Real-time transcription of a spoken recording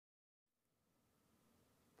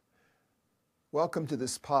Welcome to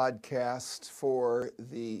this podcast for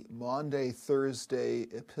the Maundy, Thursday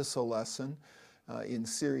Epistle lesson in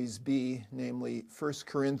Series B, namely 1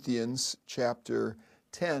 Corinthians chapter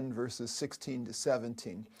 10, verses 16 to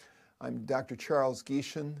 17. I'm Dr. Charles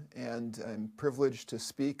Gieschen, and I'm privileged to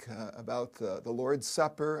speak about the Lord's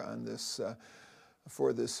Supper on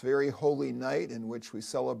for this very holy night in which we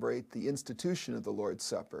celebrate the institution of the Lord's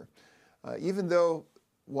Supper. Even though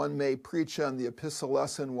one may preach on the epistle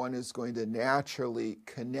lesson, one is going to naturally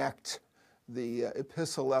connect the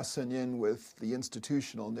epistle lesson in with the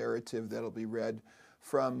institutional narrative that'll be read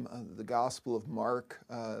from the Gospel of Mark,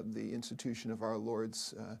 the institution of our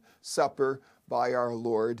Lord's Supper by our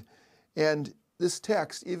Lord. And this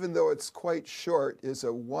text, even though it's quite short, is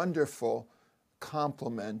a wonderful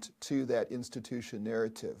complement to that institution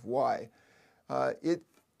narrative. Why? It,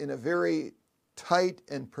 in a very tight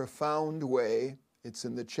and profound way, it's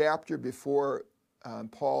in the chapter before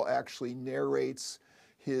Paul actually narrates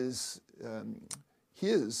his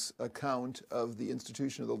account of the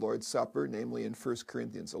institution of the Lord's Supper, namely in 1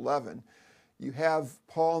 Corinthians 11. You have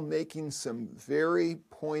Paul making some very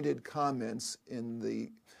pointed comments in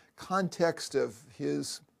the context of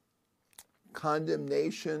his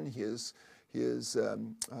condemnation, his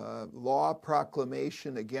law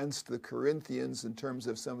proclamation against the Corinthians in terms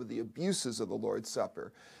of some of the abuses of the Lord's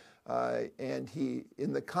Supper. And he,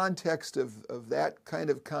 in the context of that kind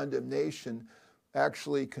of condemnation,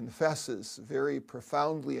 actually confesses very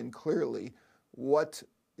profoundly and clearly what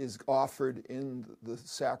is offered in the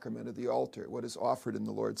sacrament of the altar, what is offered in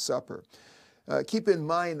the Lord's Supper. Keep in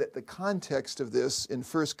mind that the context of this in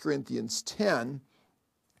 1 Corinthians 10,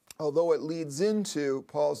 although it leads into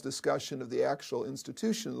Paul's discussion of the actual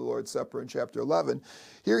institution of the Lord's Supper in chapter 11,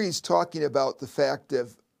 here he's talking about the fact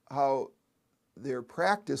of how their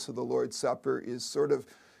practice of the Lord's Supper is sort of,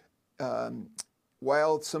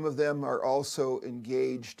 while some of them are also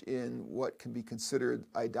engaged in what can be considered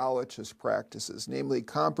idolatrous practices, namely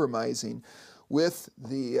compromising with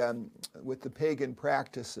the pagan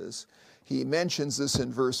practices. He mentions this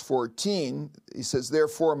in verse 14. He says,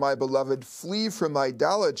 "Therefore, my beloved, flee from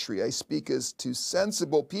idolatry. I speak as to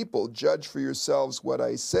sensible people. Judge for yourselves what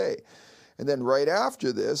I say." And then right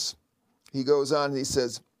after this, he goes on and he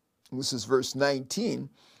says, this is verse 19,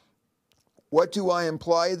 "What do I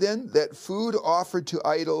imply then? That food offered to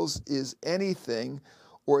idols is anything,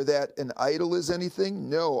 or that an idol is anything?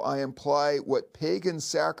 No, I imply what pagan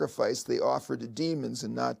sacrifice they offer to demons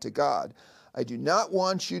and not to God. I do not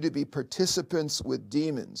want you to be participants with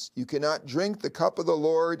demons. You cannot drink the cup of the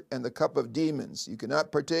Lord and the cup of demons. You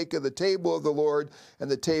cannot partake of the table of the Lord and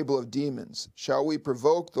the table of demons. Shall we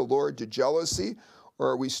provoke the Lord to jealousy, or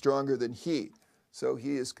are we stronger than he?" So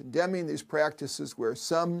he is condemning these practices where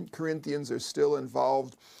some Corinthians are still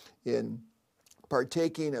involved in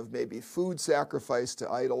partaking of maybe food sacrifice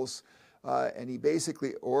to idols, and he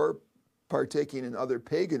basically, or partaking in other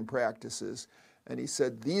pagan practices. And he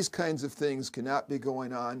said, these kinds of things cannot be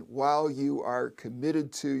going on while you are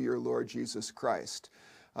committed to your Lord Jesus Christ.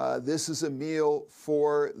 This is a meal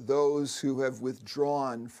for those who have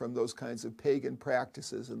withdrawn from those kinds of pagan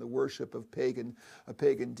practices and the worship of a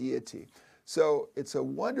pagan deity. So it's a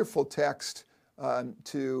wonderful text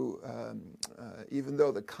even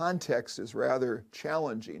though the context is rather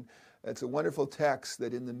challenging, it's a wonderful text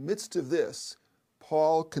that in the midst of this,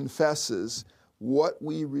 Paul confesses what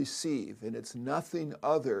we receive, and it's nothing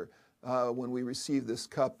other when we receive this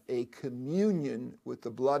cup, a communion with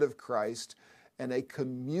the blood of Christ, and a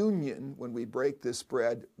communion when we break this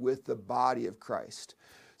bread with the body of Christ.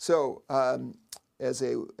 So as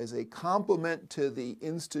a complement to the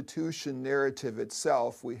institution narrative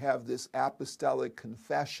itself, we have this apostolic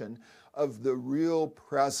confession of the real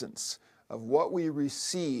presence of what we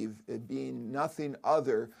receive, it being nothing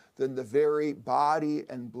other than the very body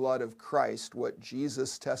and blood of Christ, what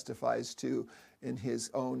Jesus testifies to in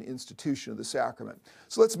his own institution of the sacrament.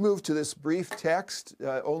 So let's move to this brief text,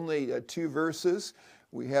 only 2 verses.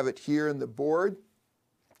 We have it here in the board.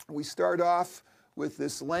 We start off with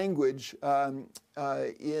this language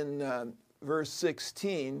in verse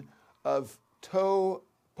 16 of to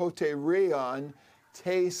poterion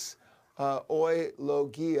tes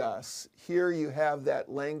oilogias. Here you have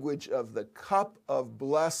that language of the cup of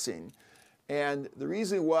blessing. And the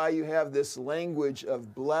reason why you have this language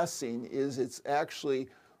of blessing is it's actually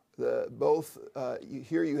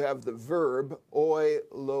here you have the verb oi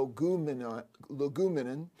logumenon.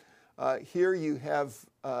 Here you have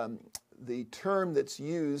the term that's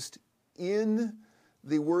used in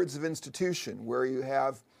the words of institution, where you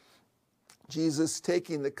have Jesus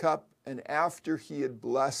taking the cup and after he had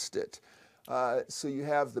blessed it, So you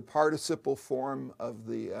have the participle form of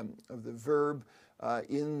the verb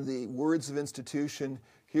in the words of institution.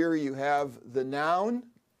 Here you have the noun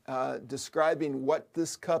describing what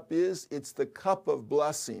this cup is. It's the cup of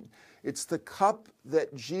blessing. It's the cup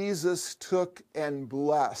that Jesus took and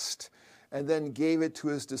blessed and then gave it to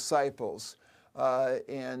his disciples.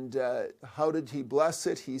 And how did he bless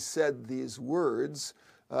it? He said these words,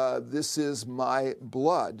 this is my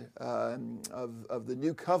blood of the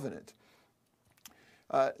new covenant.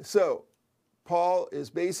 So Paul is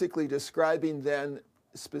basically describing then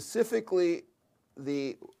specifically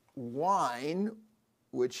the wine,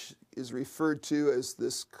 which is referred to as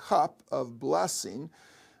this cup of blessing.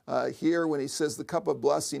 Here, when he says the cup of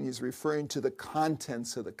blessing, he's referring to the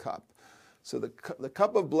contents of the cup. So the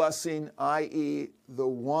cup of blessing, i.e. the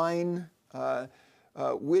wine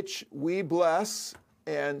which we bless,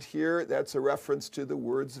 and here that's a reference to the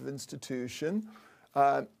words of institution.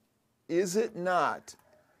 Is it not?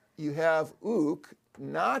 You have uk,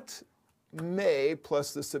 not may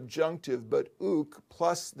plus the subjunctive, but uk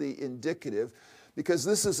plus the indicative, because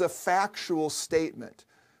this is a factual statement.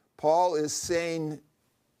 Paul is saying,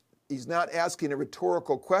 he's not asking a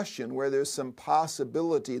rhetorical question where there's some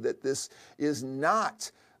possibility that this is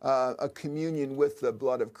not a communion with the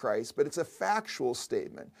blood of Christ, but it's a factual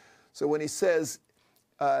statement. So when he says,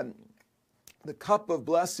 the cup of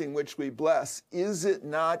blessing which we bless, is it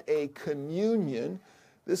not a communion?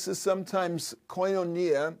 This is sometimes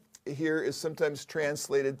koinonia, here is sometimes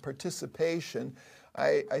translated participation.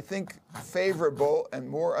 I think favorable and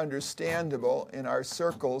more understandable in our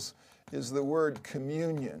circles is the word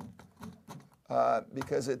communion,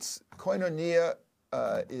 because it's koinonia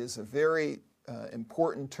is a very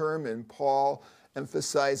important term in Paul,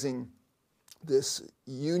 emphasizing this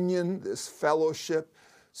union, this fellowship.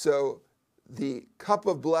 So the cup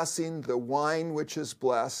of blessing, the wine which is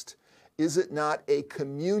blessed, is it not a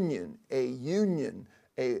communion, a union,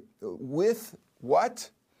 with what?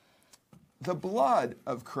 The blood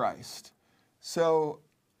of Christ. So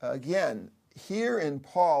again, here in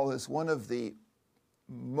Paul is one of the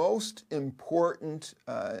most important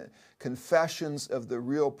confessions of the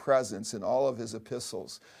real presence in all of his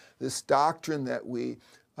epistles. This doctrine that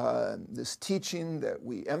this teaching that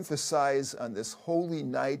we emphasize on this holy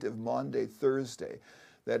night of Maundy, Thursday,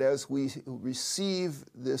 that as we receive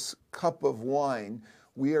this cup of wine,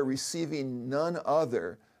 we are receiving none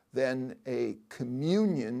other than a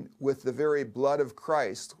communion with the very blood of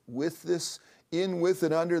Christ. With this, in, with,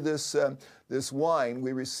 and under this wine,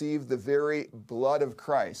 we receive the very blood of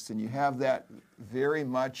Christ. And you have that very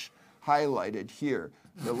much highlighted here.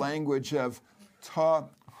 The language of ta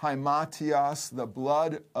haimatios, the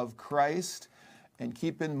blood of Christ. And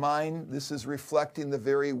keep in mind, this is reflecting the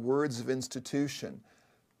very words of institution.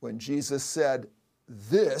 When Jesus said,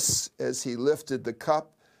 this, as he lifted the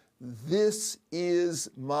cup, this is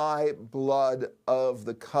my blood of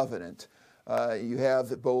the covenant. You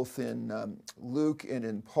have both in Luke and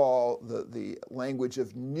in Paul the language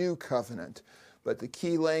of new covenant. But the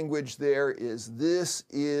key language there is, this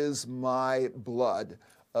is my blood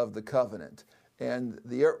of the covenant. And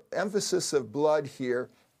the emphasis of blood here,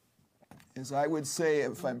 as I would say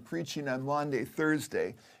if I'm preaching on Maundy,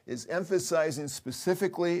 Thursday, is emphasizing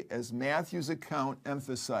specifically, as Matthew's account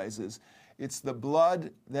emphasizes, it's the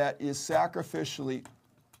blood that is sacrificially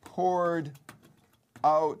poured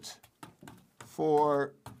out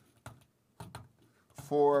for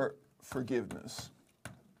forgiveness.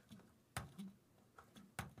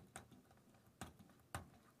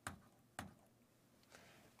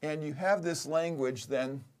 And you have this language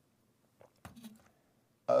then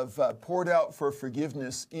of poured out for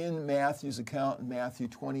forgiveness in Matthew's account, in Matthew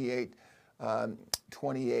 28,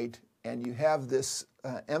 and you have this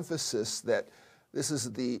emphasis that this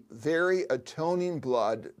is the very atoning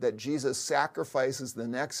blood that Jesus sacrifices the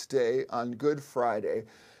next day on Good Friday.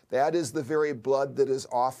 That is the very blood that is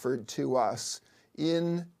offered to us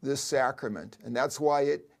in this sacrament. And that's why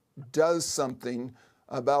it does something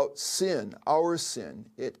about sin, our sin.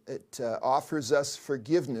 It offers us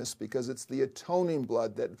forgiveness because it's the atoning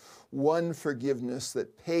blood that won forgiveness,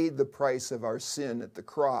 that paid the price of our sin at the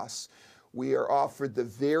cross. We are offered the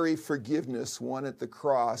very forgiveness won at the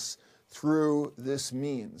cross through this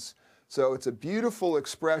means. So it's a beautiful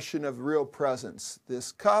expression of real presence.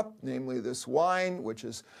 This cup, namely this wine, which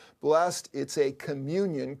is blessed, it's a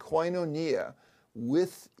communion, koinonia.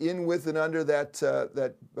 In, with, and under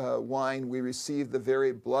that wine, we receive the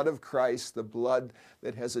very blood of Christ, the blood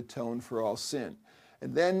that has atoned for all sin.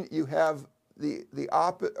 And then you have the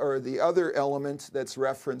other element that's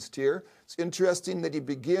referenced here. It's interesting that he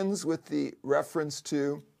begins with the reference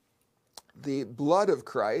to the blood of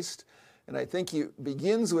Christ, And I think he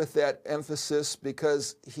begins with that emphasis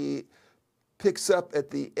because he picks up at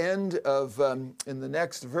the end of, in the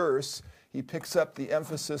next verse, he picks up the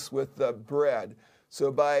emphasis with the bread.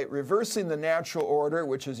 So by reversing the natural order,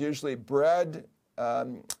 which is usually bread,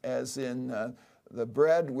 as in the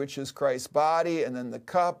bread, which is Christ's body, and then the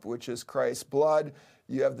cup, which is Christ's blood,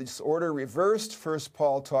 you have this order reversed. First,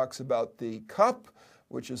 Paul talks about the cup,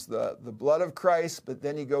 which is the blood of Christ, but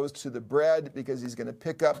then he goes to the bread because he's going to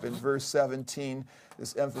pick up in verse 17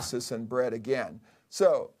 this emphasis on bread again.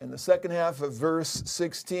 So in the second half of verse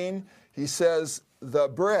 16, he says, the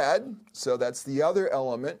bread, so that's the other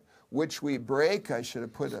element, which we break. I should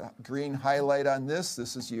have put a green highlight on this.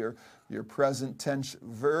 This is your present tense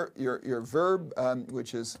verb, your verb,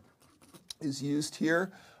 which is used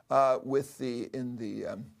here in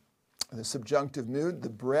the subjunctive mood. The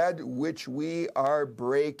bread which we are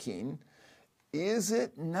breaking, is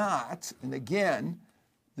it not? And again,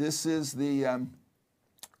 this is the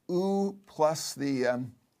ou plus the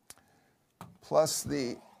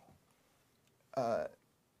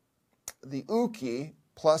uki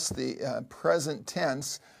plus the present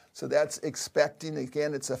tense. So that's expecting,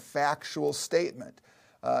 again, it's a factual statement.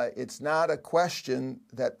 It's not a question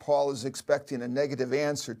that Paul is expecting a negative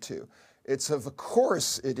answer to. It's of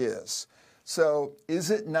course it is. So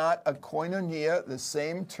is it not a koinonia, the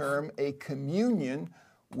same term, a communion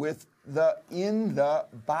with in the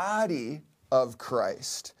body of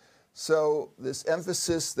Christ? So this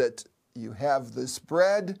emphasis that you have this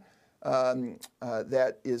bread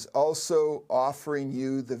that is also offering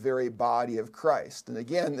you the very body of Christ. And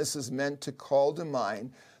again, this is meant to call to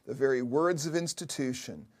mind the very words of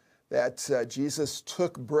institution that Jesus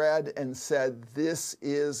took bread and said, "This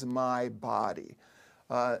is my body."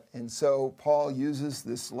 And so Paul uses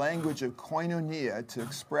this language of koinonia to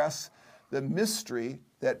express the mystery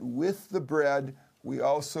that with the bread we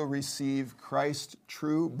also receive Christ's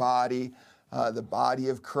true body, the body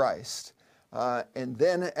of Christ. And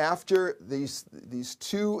then after these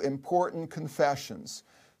two important confessions,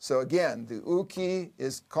 so again, the uki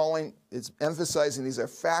is emphasizing these are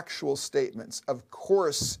factual statements. Of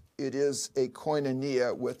course it is a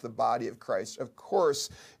koinonia with the body of Christ. Of course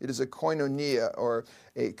it is a koinonia or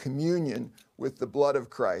a communion with the blood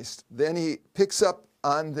of Christ. Then he picks up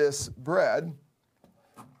on this bread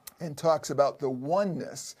and talks about the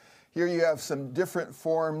oneness. Here you have some different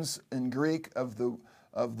forms in Greek of the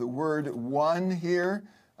word one here.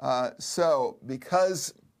 So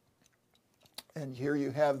because, and here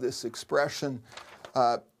you have this expression,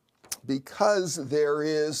 because there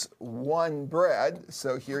is one bread,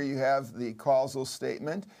 so here you have the causal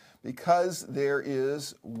statement, because there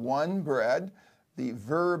is one bread, the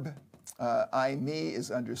verb I, me is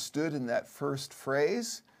understood in that first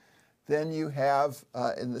phrase. Then you have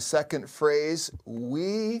in the second phrase,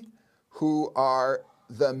 we who are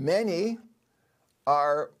the many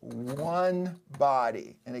are one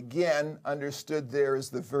body. And again, understood there is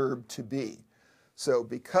the verb to be. So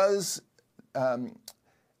because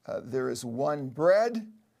there is one bread,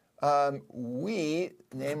 we,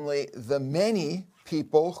 namely the many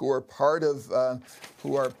people who are part of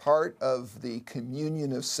the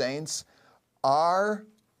communion of saints, are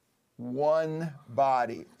one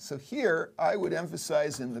body. So here I would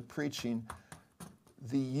emphasize in the preaching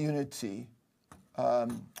the unity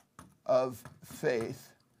of faith.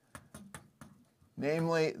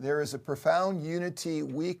 Namely, there is a profound unity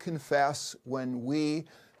we confess when we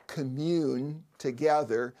commune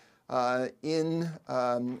together at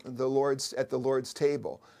the Lord's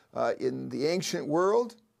table. In the ancient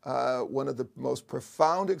world, one of the most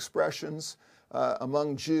profound expressions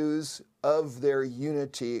among Jews of their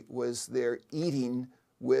unity was their eating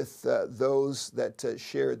with those that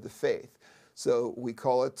shared the faith. So we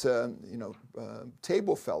call it,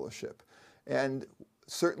 table fellowship. And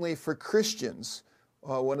certainly for Christians,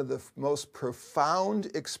 one of the most profound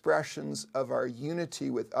expressions of our unity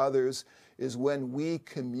with others is when we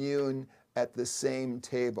commune at the same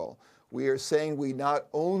table. We are saying we not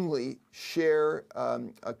only share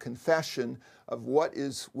a confession of what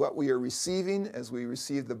we are receiving as we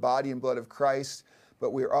receive the body and blood of Christ,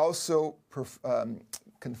 but we are also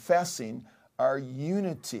confessing our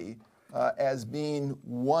unity as being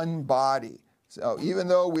one body. So even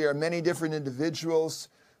though we are many different individuals,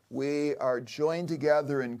 we are joined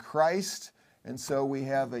together in Christ, and so we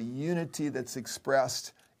have a unity that's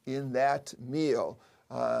expressed in that meal.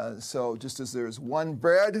 So just as there is one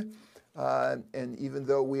bread, and even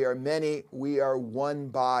though we are many, we are one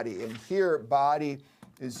body. And here, body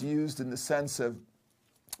is used in the sense of,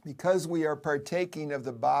 because we are partaking of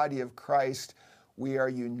the body of Christ, we are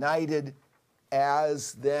united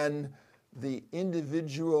as then the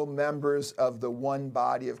individual members of the one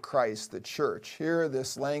body of Christ, the church. Here,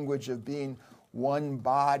 this language of being one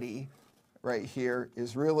body right here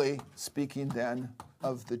is really speaking then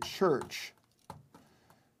of the church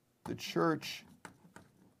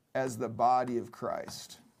as the body of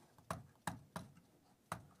Christ.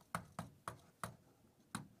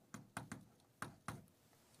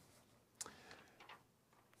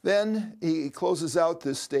 Then he closes out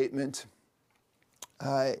this statement,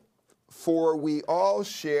 for we all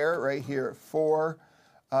share, right here, for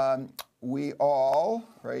we all,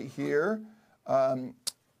 right here,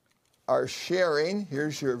 are sharing,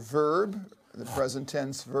 here's your verb, the present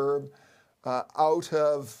tense verb, out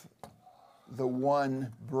of the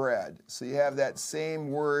one bread. So you have that same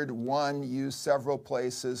word, one, used several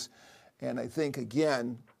places, and I think,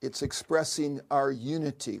 again, it's expressing our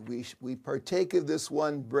unity. We partake of this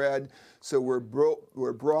one bread, so we're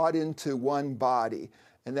brought into one body.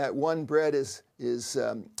 And that one bread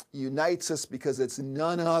unites us because it's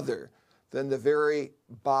none other than the very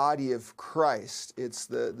body of Christ. It's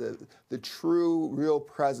the true, real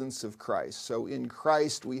presence of Christ. So in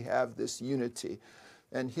Christ we have this unity.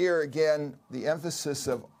 And here again, the emphasis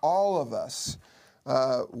of all of us,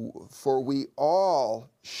 for we all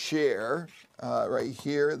share, right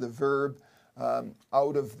here, the verb,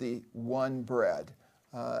 out of the one bread.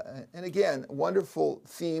 And again, wonderful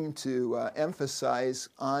theme to emphasize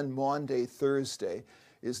on Maundy, Thursday,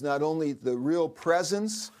 is not only the real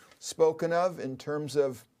presence spoken of in terms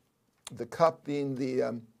of the cup being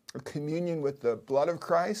the communion with the blood of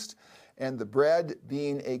Christ, and the bread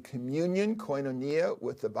being a communion, koinonia,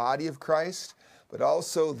 with the body of Christ, but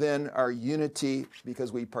also then our unity,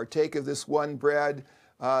 because we partake of this one bread,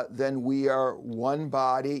 then we are one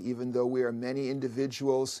body, even though we are many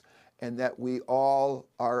individuals, and that we all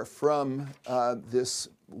are from this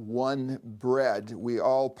one bread. We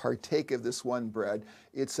all partake of this one bread.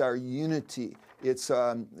 It's our unity. It's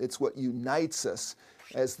what unites us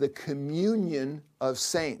as the communion of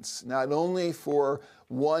saints, not only for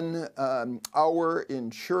 1 hour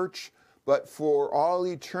in church, but for all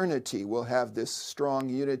eternity we'll have this strong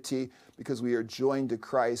unity because we are joined to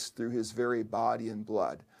Christ through his very body and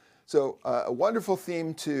blood. So a wonderful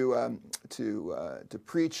theme to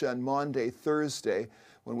preach on Maundy, Thursday,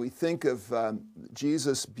 when we think of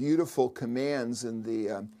Jesus' beautiful commands in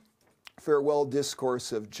the farewell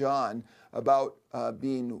discourse of John about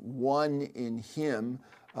being one in him,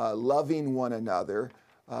 loving one another.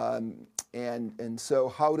 And so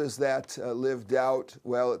how does that lived out?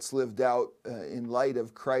 Well, it's lived out in light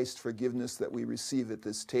of Christ's forgiveness that we receive at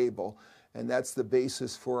this table. And that's the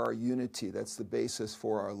basis for our unity. That's the basis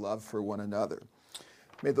for our love for one another.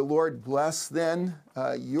 May the Lord bless then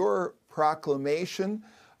your proclamation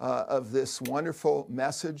of this wonderful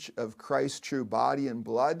message of Christ's true body and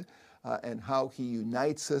blood and how he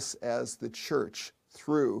unites us as the church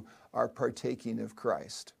through our partaking of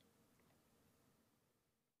Christ.